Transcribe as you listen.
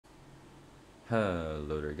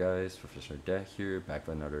Hello there guys, Professor Deck here, back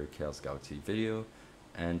with another Chaos Galaxy video,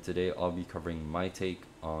 and today I'll be covering my take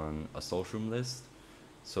on a Soulshroom list.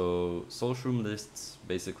 So Soulshroom lists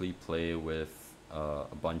basically play with a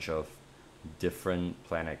bunch of different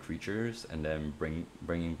planet creatures and then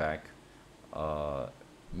bringing back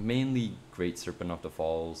mainly Great Serpent of the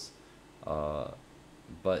Falls,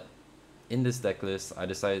 but in this deck list I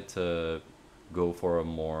decided to go for a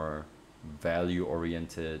more value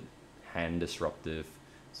oriented, hand disruptive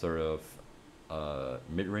sort of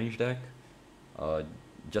mid-range deck,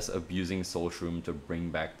 just abusing Soulshroom to bring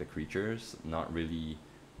back the creatures, not really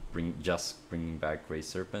bringing back Grey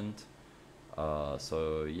Serpent.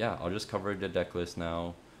 So yeah, I'll just cover the deck list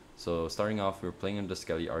now. So starting off, we're playing in the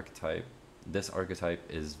Skele archetype. This archetype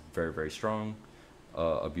is very strong,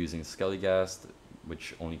 abusing Skeleghast,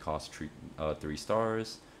 which only costs 3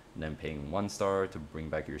 stars, and then paying 1 star to bring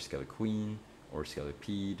back your Skelequeen or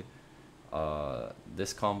Skelepede.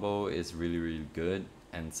 This combo is really good,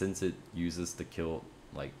 and since it uses the kill,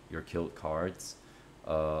 like your killed cards,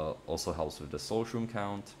 also helps with the Soulshroom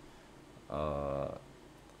count.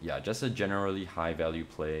 Yeah, just a generally high value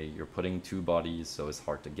play. You're putting 2 bodies, so it's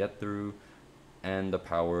hard to get through, and the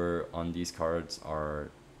power on these cards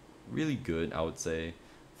are really good, I would say.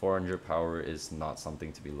 400 power is not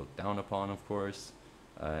something to be looked down upon, of course,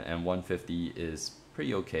 and 150 is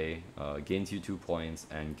pretty okay. Gains you 2 points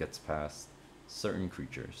and gets past certain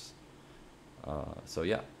creatures. So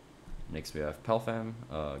yeah, next we have Pelfam,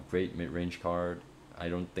 great mid-range card. I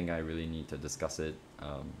don't think I really need to discuss it.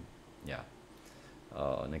 Yeah.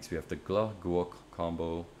 Next we have the Goouk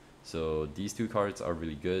combo. So these 2 cards are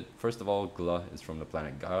really good. First of all, Gluuh is from the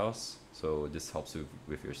planet Giii, so this helps you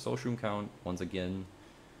with your Soulshroom count once again.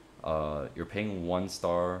 You're paying 1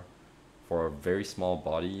 star for a very small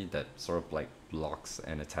body that sort of like blocks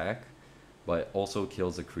an attack, but also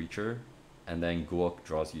kills a creature, and then Goouk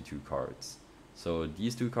draws you 2 cards. So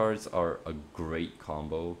these 2 cards are a great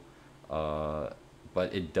combo,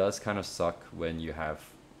 but it does kind of suck when you have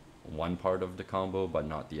one part of the combo but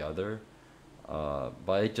not the other.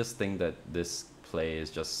 But I just think that this play is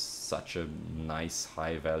just such a nice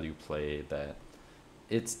high value play that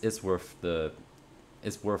it's worth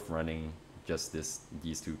running just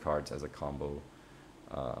these 2 cards as a combo.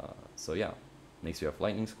 So yeah, next we have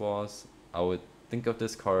Lightning Squoz. I would think of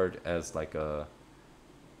this card as like a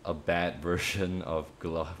bad version of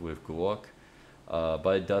Gluuh with Goouk,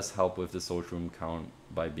 but it does help with the Soulshroom count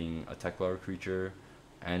by being a Techlar creature,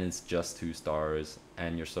 and it's just 2 stars,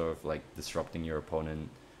 and you're sort of like disrupting your opponent,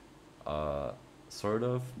 sort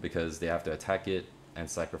of, because they have to attack it and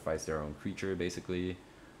sacrifice their own creature basically.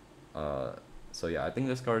 So yeah, I think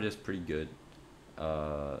this card is pretty good,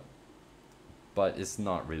 but it's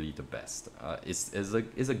not really the best. It's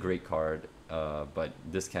a great card, but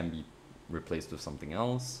this can be replaced with something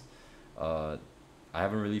else. I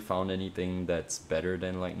haven't really found anything that's better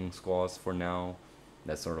than Lightning Squoz for now,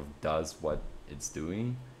 that sort of does what it's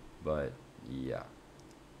doing, but yeah.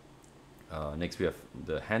 Next we have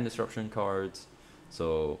the hand disruption cards.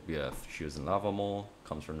 So we have Sheos and Lava Mole,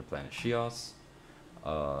 comes from the planet Sheos,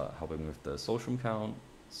 helping with the Soulshroom count,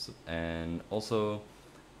 and also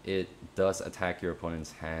it does attack your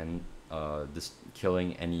opponent's hand, just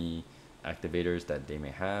killing any activators that they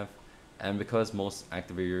may have. And because most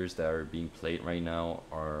activators that are being played right now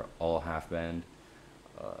are all half band,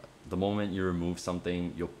 the moment you remove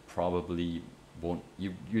something, you'll probably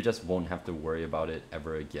you just won't have to worry about it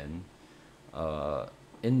ever again.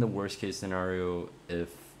 In the worst case scenario,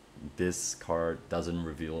 if this card doesn't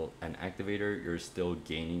reveal an activator, you're still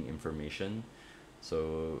gaining information.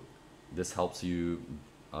 So this helps you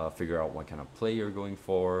figure out what kind of play you're going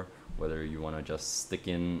for, whether you want to just stick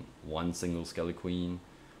in one single Skelequeen,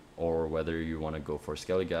 or whether you want to go for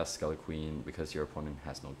Skeleghast Skelequeen because your opponent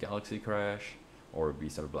has no Galaxy Crash or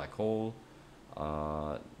Beast of a Black Hole.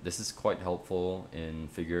 This is quite helpful in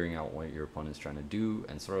figuring out what your opponent's trying to do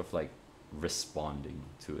and sort of like responding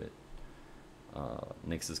to it.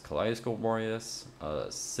 Next is Kaleidoscope Warriess,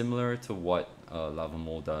 similar to what Lava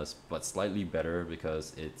Mole does, but slightly better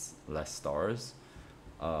because it's less stars.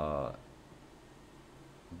 But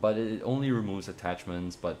it only removes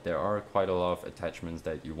attachments, but there are quite a lot of attachments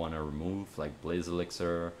that you want to remove, like Blaze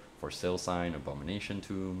Elixir, for Sail Sign, Abomination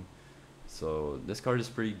Tomb. So this card is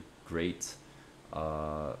pretty great.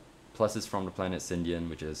 Plus it's from the planet Sindian,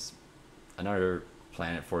 which is another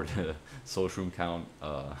planet for the Soulshroom count.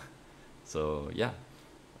 So yeah,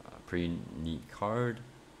 pretty neat card.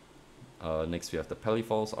 Next we have the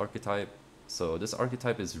Palifalls archetype. So this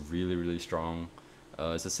archetype is really strong.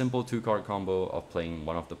 It's a simple 2-card combo of playing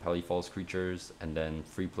one of the Palifalls creatures and then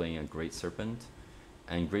free playing a Great Serpent.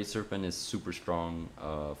 And Great Serpent is super strong,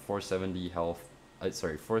 470 health,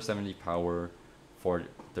 470 power,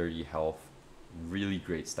 430 health, really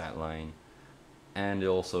great stat line. And it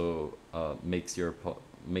also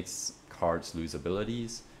makes cards lose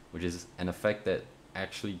abilities, which is an effect that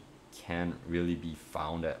actually can't really be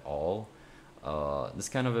found at all. This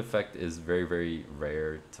kind of effect is very, very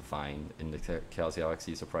rare to find in the Chaos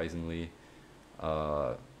Galaxy, surprisingly.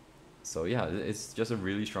 So yeah, it's just a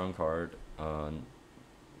really strong card.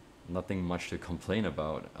 Nothing much to complain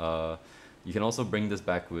about. You can also bring this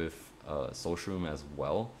back with Soulshroom as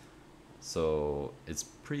well, so it's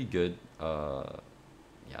pretty good.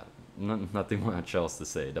 Yeah, nothing much else to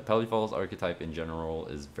say. The Palifalls archetype in general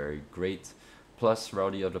is very great. Plus,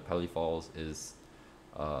 Roudy of the Palifalls is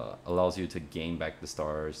allows you to gain back the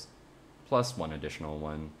stars, plus one additional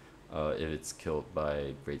one if it's killed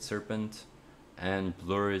by Great Serpent. And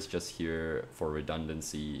Blur is just here for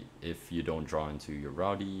redundancy if you don't draw into your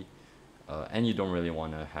Roudy, and you don't really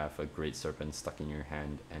want to have a Great Serpent stuck in your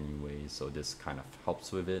hand anyway, so this kind of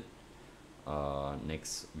helps with it.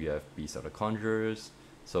 Next we have Beast of the Conjurers.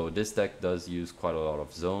 So this deck does use quite a lot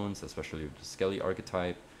of zones, especially with the Skele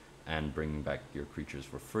archetype, and bringing back your creatures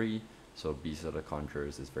for free. So Beast of the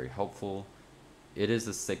Conjurers is very helpful. It is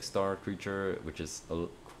a 6-star creature, which is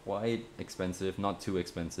quite expensive, not too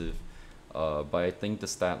expensive. But I think the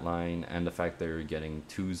stat line and the fact that you're getting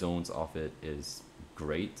 2 zones off it is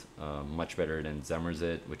great. Much better than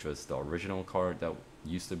Zamorzit, which was the original card that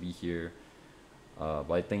used to be here.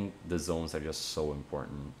 But I think the zones are just so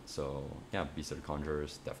important. So yeah, Beast of the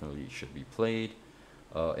Conjurers definitely should be played.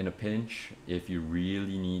 In a pinch, if you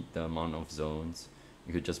really need the amount of zones,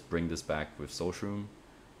 you could just bring this back with Soulshroom.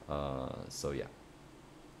 So yeah.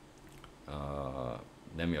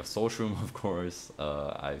 Then we have Soulshroom, of course.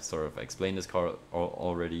 I've sort of explained this card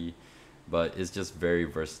already, but it's just very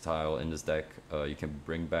versatile in this deck. You can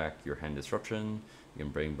bring back your hand disruption, you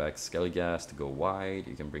can bring back Skeleghast to go wide,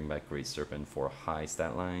 you can bring back Great Serpent for a high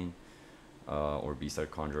stat line, or Beast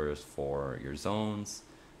of Conjurers for your zones.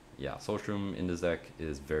 Yeah, Soulshroom in this deck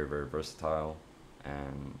is very, very versatile,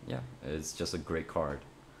 and yeah, it's just a great card.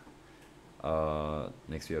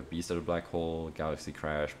 Next we have Beast of the Black Hole, Galaxy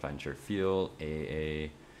Crash, Planetary Field, AA.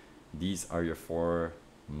 These are your 4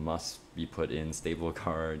 must be put in stable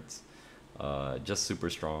cards. Just super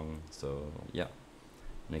strong, so yeah.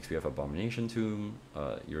 Next we have Abomination Tomb,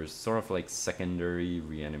 your sort of like secondary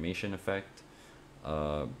reanimation effect.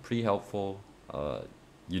 Pretty helpful.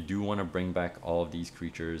 You do want to bring back all of these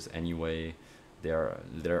creatures anyway.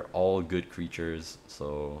 They're all good creatures,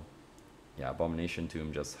 so yeah, Abomination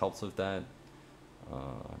Tomb just helps with that.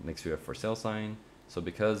 Next we have For Sale Sign. So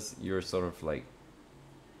because you're sort of like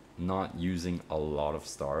not using a lot of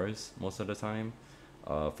stars most of the time,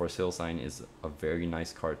 For Sale Sign is a very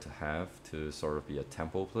nice card to have to sort of be a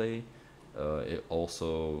tempo play. It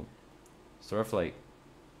also sort of like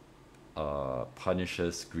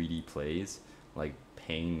punishes greedy plays, like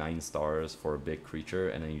paying 9 stars for a big creature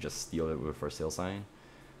and then you just steal it with For Sale Sign.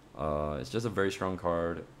 It's just a very strong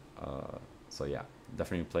card. So yeah,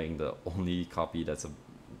 definitely playing the only copy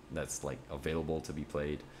that's like available to be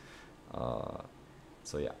played.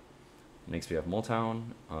 So yeah, next we have Moltown.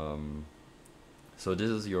 So this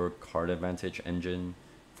is your card advantage engine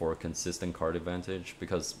for consistent card advantage,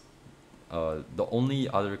 because the only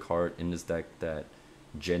other card in this deck that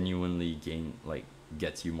genuinely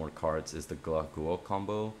gets you more cards is the Gluuh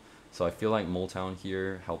combo. So I feel like Moltown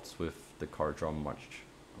here helps with the card draw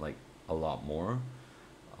a lot more.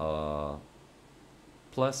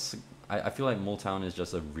 Plus, I feel like Moltown is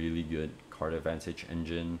just a really good card advantage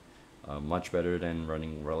engine, much better than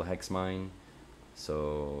running Relhex Mine.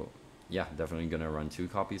 So yeah, definitely gonna run 2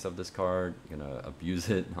 copies of this card, gonna abuse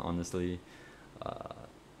it, honestly.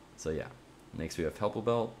 So yeah, next we have Helpful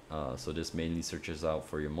Belt. So this mainly searches out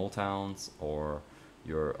for your Moltowns or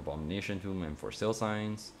your Abomination Tomb and For Sale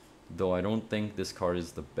Signs, though I don't think this card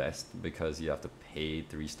is the best because you have to pay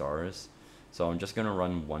 3 stars. So I'm just gonna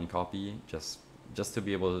run 1 copy just to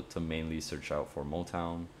be able to mainly search out for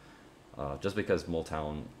Moltown, just because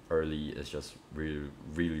Moltown early is just really,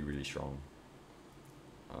 really, really strong.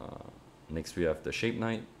 Next we have the Shape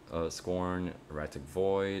Knight, Scorn, Erratic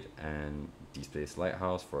Void, and Deepspace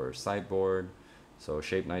Lighthouse for sideboard. So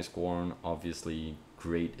Shape Knight, Scorn, obviously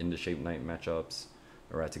great in the Shape Knight matchups.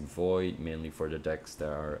 Erratic Void, mainly for the decks that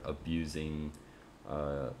are abusing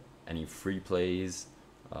any free plays,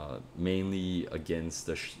 mainly against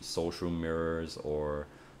the Soulshroom Mirrors or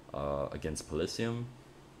against Pelisium.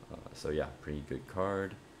 So yeah, pretty good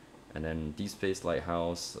card. And then Deepspace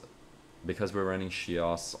Lighthouse, because we're running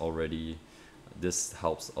Sheos already, this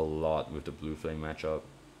helps a lot with the Blue Flame matchup.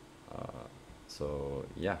 So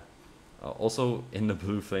yeah. Also in the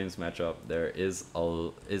Blue Flames matchup, there is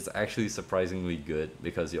actually surprisingly good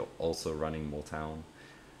because you're also running Moltown,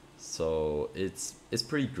 so it's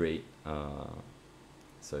pretty great.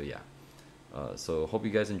 So yeah. So hope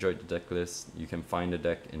you guys enjoyed the deck list. You can find the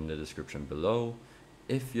deck in the description below.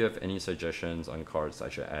 If you have any suggestions on cards I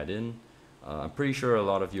should add in, I'm pretty sure a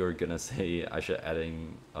lot of you are gonna say I should add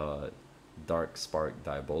in Dark Spark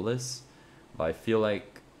Diabolus, but I feel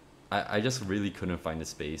like I just really couldn't find the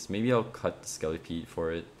space. Maybe I'll cut the Skelepede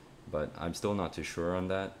for it, but I'm still not too sure on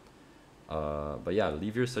that. But yeah,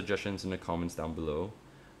 leave your suggestions in the comments down below,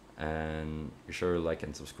 and be sure to like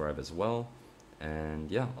and subscribe as well. And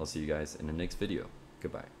yeah, I'll see you guys in the next video.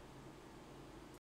 Goodbye.